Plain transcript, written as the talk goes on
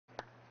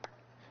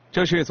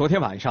这是昨天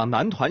晚上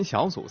男团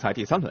小组赛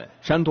第3轮，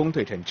山东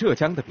对阵浙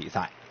江的比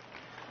赛。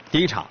第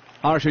一场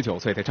，29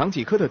岁的张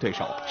继科的对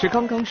手是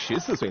刚刚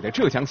14岁的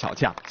浙江小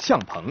将向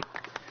鹏。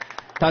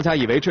大家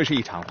以为这是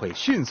一场会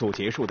迅速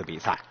结束的比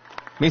赛，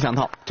没想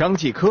到张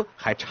继科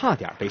还差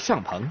点被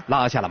向鹏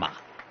拉下了马。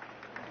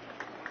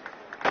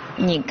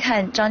你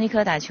看张继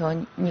科打球，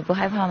你不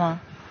害怕吗？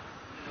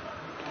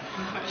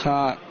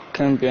像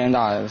跟别人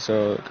打的时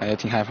候，感觉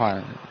挺害怕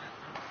的。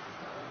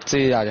自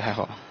己打就还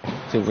好，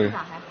就不是。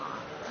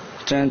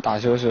真打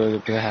球的时候就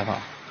不太害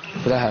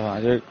怕，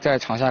就是在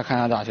场下看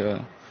他打球，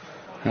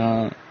然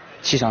后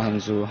气场很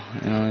足，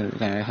然后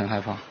感觉很害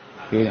怕，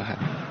有点害怕。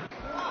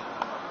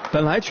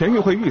本来全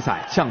运会预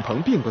赛，向鹏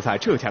并不在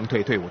浙江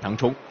队队伍当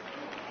中。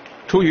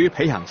出于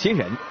培养新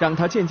人，让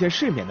他见见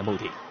世面的目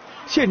的，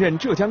现任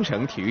浙江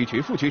省体育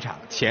局副局长、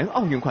前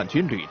奥运冠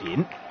军吕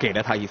林给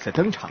了他一次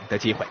登场的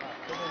机会。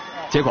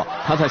结果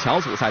他在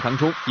小组赛当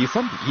中以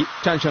3比1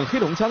战胜黑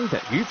龙江的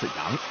于子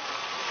洋。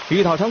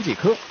遇到张继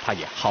科，他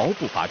也毫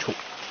不发怵。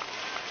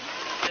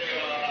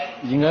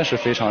应该是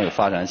非常有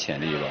发展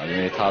潜力吧，因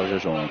为他的这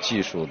种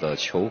技术的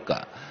球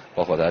感，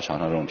包括在场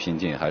上这种拼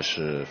劲还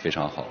是非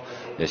常好。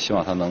也希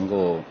望他能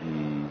够，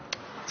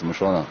怎么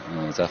说呢？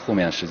在后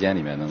面时间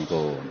里面能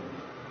够，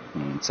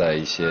在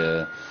一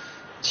些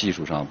技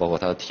术上，包括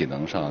他的体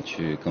能上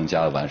去更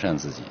加的完善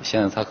自己。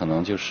现在他可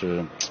能就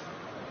是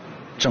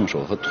正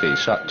手和腿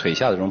下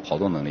的这种跑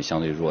动能力相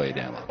对弱一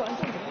点吧。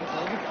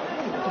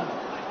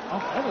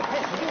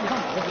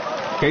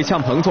给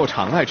向鹏做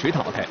场外指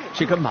导的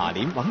是跟马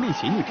林、王励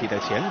勤一批的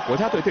前国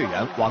家队队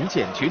员王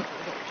建军。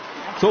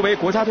作为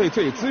国家队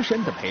最资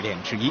深的陪练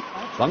之一，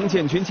王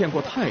建军见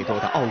过太多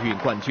的奥运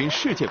冠军、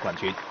世界冠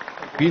军，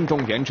运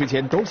动员之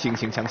间都惺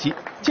惺相惜，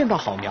见到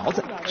好苗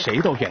子，谁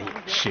都愿意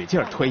使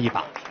劲推一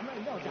把。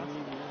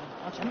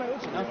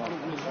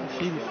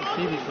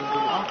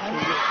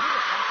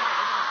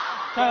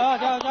加油！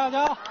加油！加油！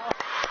加油！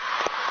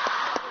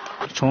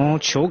从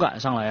球感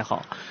上来也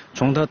好，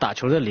从他打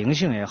球的灵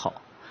性也好，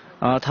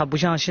他不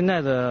像现在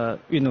的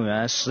运动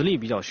员实力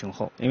比较雄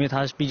厚，因为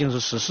他毕竟是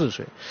14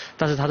岁，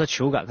但是他的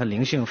球感和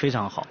灵性非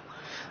常好。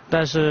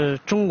但是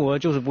中国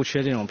就是不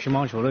缺这种乒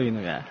乓球的运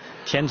动员，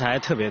天才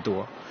特别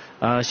多。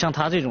像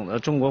他这种的，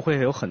中国会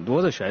有很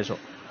多的选手。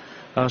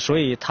所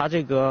以他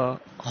这个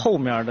后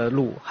面的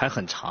路还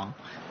很长，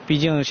毕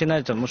竟现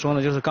在怎么说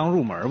呢，就是刚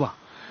入门吧。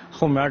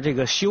后面这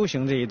个修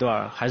行这一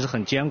段还是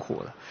很艰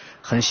苦的，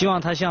很希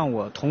望他像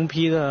我同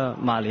批的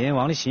马林、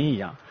王励勤一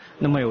样，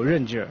那么有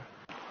韧劲儿。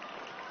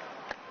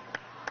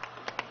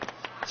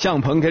向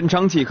鹏跟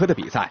张继科的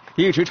比赛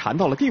一直缠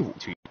到了第5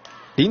局，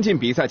临近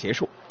比赛结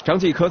束，张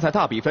继科在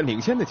大比分领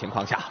先的情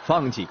况下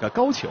放几个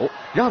高球，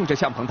让着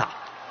向鹏打。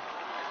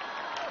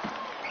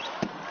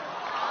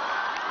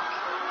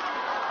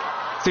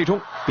最终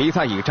比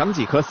赛以张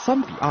继科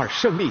3比2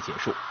胜利结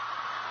束。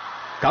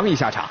刚一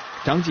下场，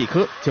张继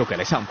科就给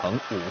了向鹏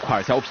5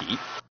块胶皮。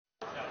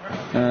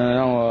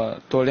让我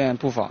多练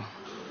步伐，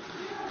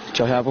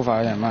脚下步伐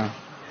有点慢。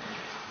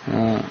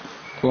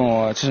问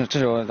我这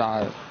手打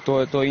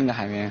多硬的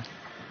海绵。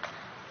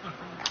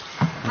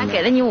还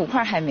给了你5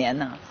块海绵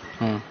呢。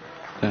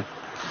对。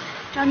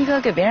张继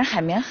科给别人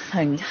海绵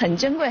很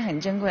珍贵，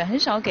很珍贵，很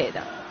少给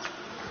的。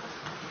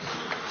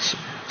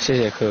谢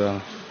谢科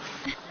哥。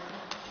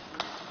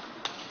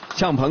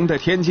向鹏的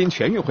天津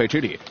全运会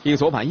之旅以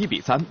昨晚1比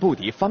3不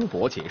敌方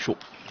博结束。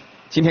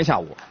今天下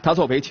午，他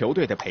作为球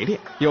队的陪练，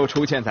又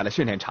出现在了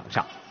训练场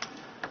上。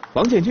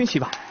王建军希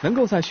望能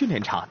够在训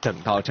练场等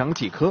到张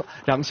继科，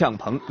让向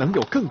鹏能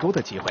有更多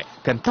的机会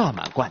跟大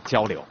满贯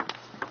交流。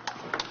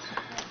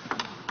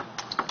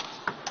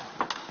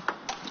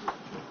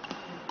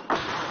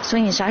所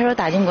以你啥时候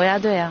打进国家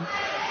队啊？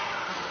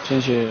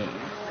争取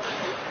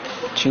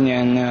青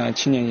年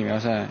青年锦标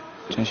赛，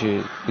争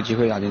取有机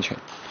会打进去。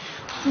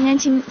今年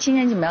青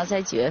年锦标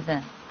赛几月份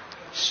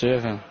？10月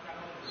份。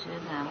10月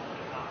份啊？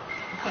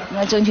你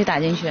要争取打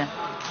进去？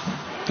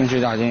争取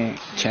打进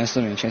前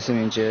4名，前4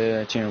名直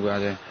接进入国家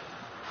队。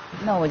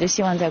那我就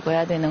希望在国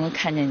家队能够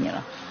看见你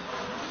了。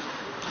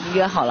你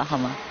约好了好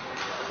吗？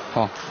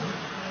好。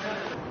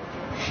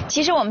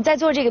其实我们在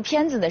做这个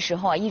片子的时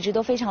候啊，一直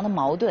都非常的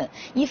矛盾。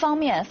一方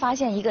面发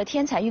现一个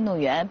天才运动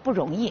员不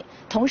容易，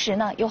同时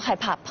呢又害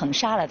怕捧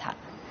杀了他。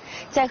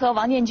在和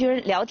王建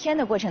军聊天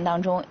的过程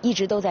当中，一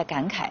直都在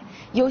感慨，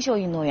优秀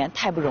运动员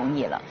太不容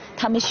易了，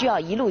他们需要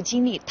一路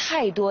经历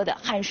太多的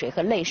汗水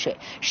和泪水，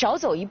少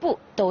走一步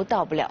都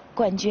到不了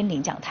冠军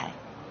领奖台。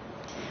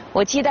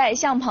我期待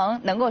向鹏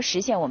能够实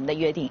现我们的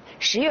约定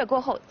，10月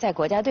过后在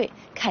国家队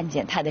看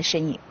见他的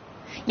身影。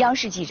央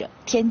视记者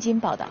天津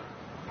报道。